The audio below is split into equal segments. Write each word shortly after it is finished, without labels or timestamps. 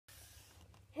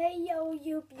Hey yo,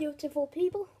 you beautiful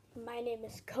people. My name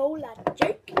is Cola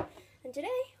Jake, and today,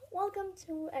 welcome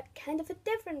to a kind of a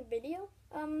different video.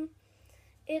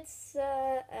 It's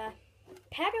a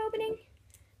pack opening,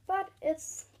 but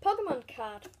it's Pokemon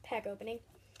card pack opening.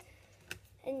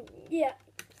 And yeah,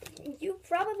 you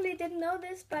probably didn't know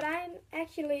this, but I'm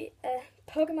actually a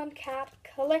Pokemon card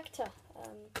collector.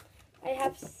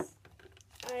 I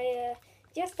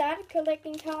just started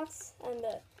collecting cards and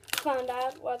found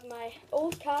out what my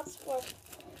old cards were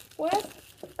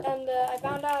worth, and I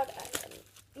found out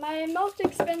my most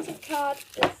expensive card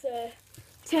is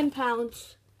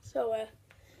 £10. So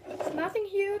it's nothing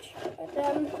huge,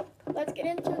 but let's get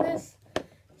into this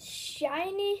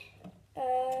shiny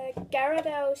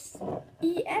Gyarados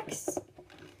EX,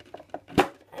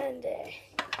 and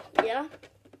yeah,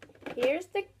 here's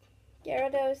the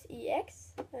Gyarados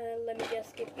EX. Let me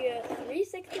just give you a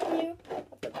 360 view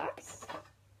of the box.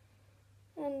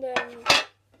 And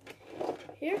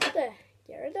here's the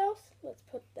Gyarados. Let's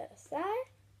put that aside.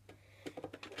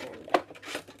 And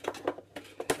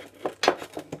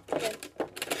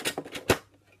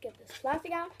get this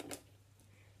plastic out.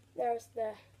 There's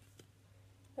the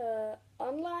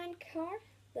online card,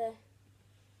 the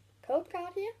code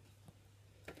card here.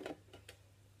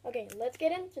 Okay, let's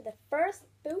get into the first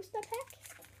booster pack.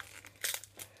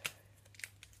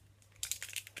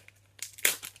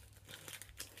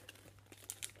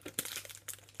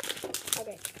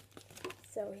 Okay,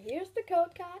 so here's the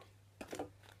code card,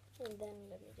 and then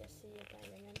let me just see if I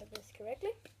remember this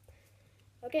correctly.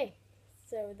 Okay,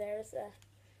 so there's a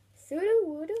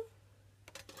Hilluu,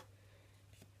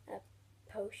 a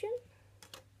potion,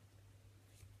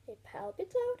 a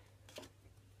Palpitoad,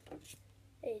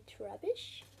 a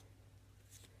Trubbish,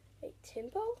 a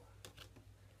Timpo,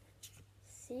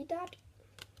 Seedot,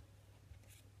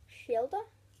 Shelter,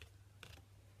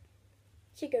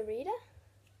 Chikorita,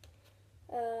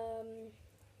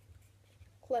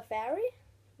 Clefairy,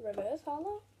 reverse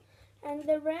hollow, and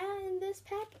the rare in this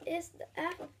pack is a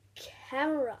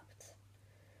Camerupt.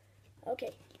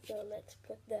 Okay, so let's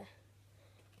put the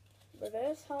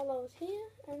reverse hollows here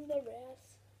and the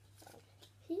rares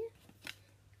here.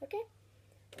 Okay,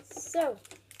 so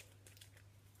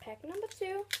pack number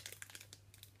 2.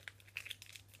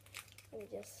 Let me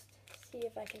just see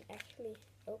if I can actually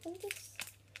open this.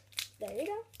 There you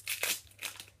go.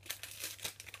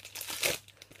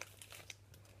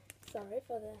 Sorry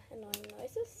for the annoying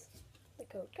noises. The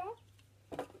code card.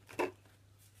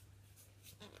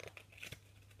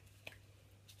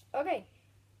 Okay.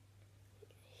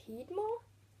 Heatmore.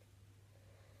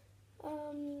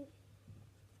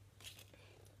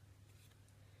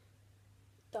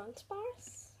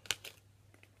 Dunsparce.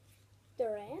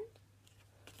 Durant.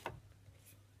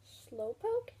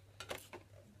 Slowpoke.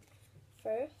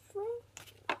 Furfrou.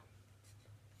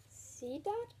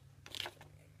 Seedot.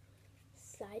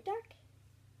 Psyduck,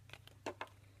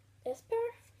 Esper,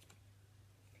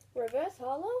 reverse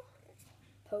hollow,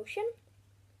 potion,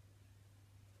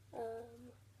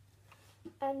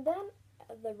 and then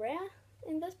the rare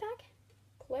in this pack,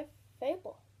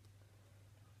 Clefable.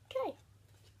 Okay,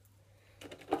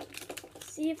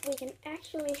 see if we can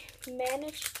actually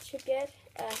manage to get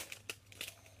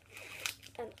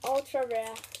an ultra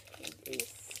rare in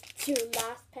these 2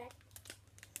 last packs.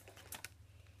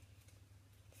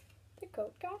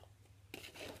 Code card.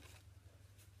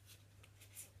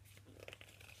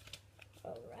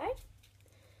 Alright,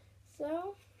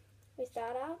 so we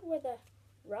start out with a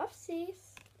Rough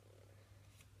Seas,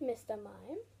 Mr.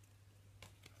 Mime,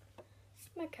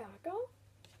 Macaco,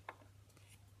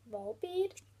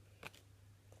 Volbeat,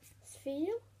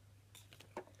 Sphere,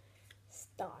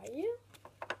 Staryu,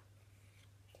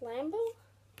 Flamble,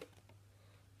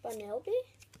 Bunnelby,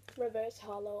 reverse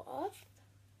hollow of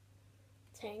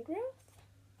Tangrowth,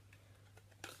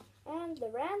 and the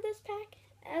rare in this pack,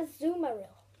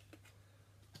 Azumarill.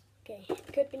 Okay,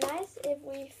 it could be nice if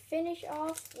we finish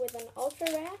off with an ultra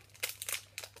rare.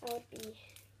 I would be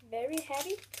very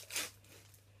happy.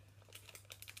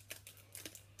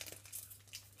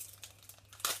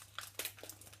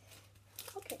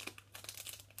 Okay,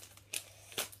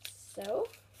 so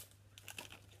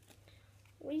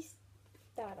we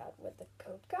start out with the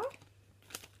code card.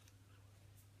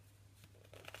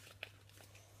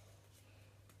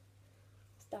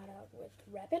 Start out with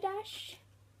Rapidash,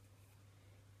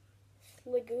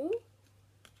 Sliggoo,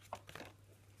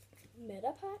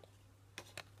 Metapod,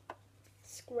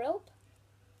 Skrelp,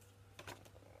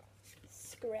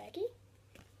 Scraggy,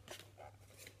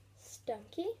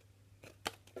 Stunky,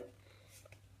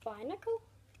 Binacle,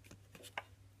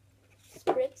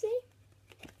 Spritzy,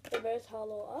 reverse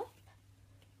hollow up,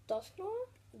 Dusknoir,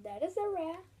 that is a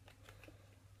rare.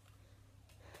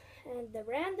 And the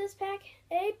rare in this pack,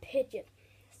 a Pidgeot.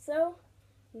 So,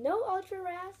 no ultra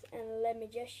rares, and let me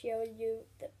just show you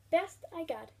the best I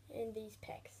got in these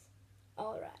packs.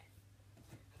 Alright.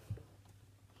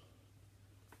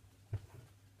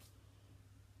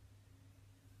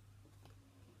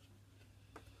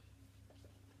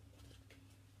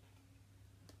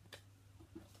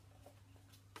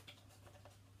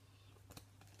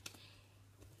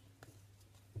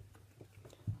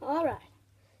 Alright,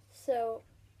 so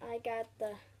I got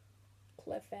the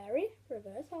Clefairy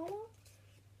Reverse Hollow,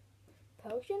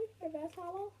 Potion Reverse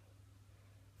Hollow,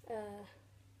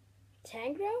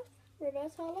 Tangrowth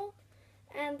Reverse Hollow,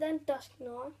 and then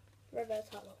Dusknoir Reverse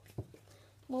Hollow.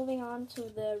 Moving on to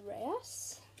the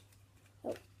rares.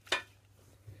 Oh.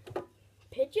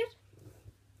 Pidgeot,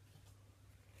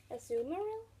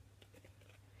 Azumarill,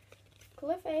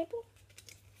 Clefable,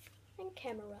 and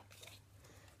Camerupt.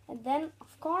 And then,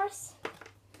 of course,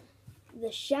 the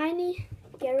shiny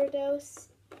Gyarados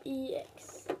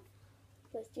EX.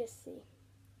 Let's just see.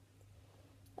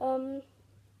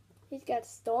 He's got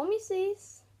Stormy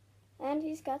Seas, and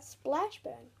he's got Splash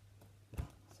Burn.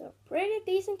 So, pretty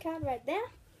decent card right there.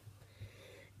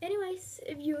 Anyways,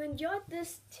 if you enjoyed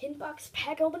this tin box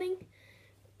pack opening,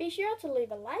 be sure to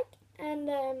leave a like and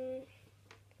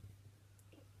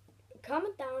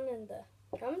comment down in the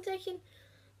comment section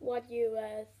what you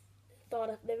thought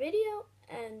of the video,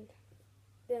 and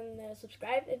then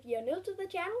subscribe if you're new to the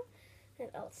channel, and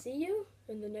I'll see you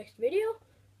in the next video.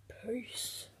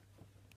 Peace.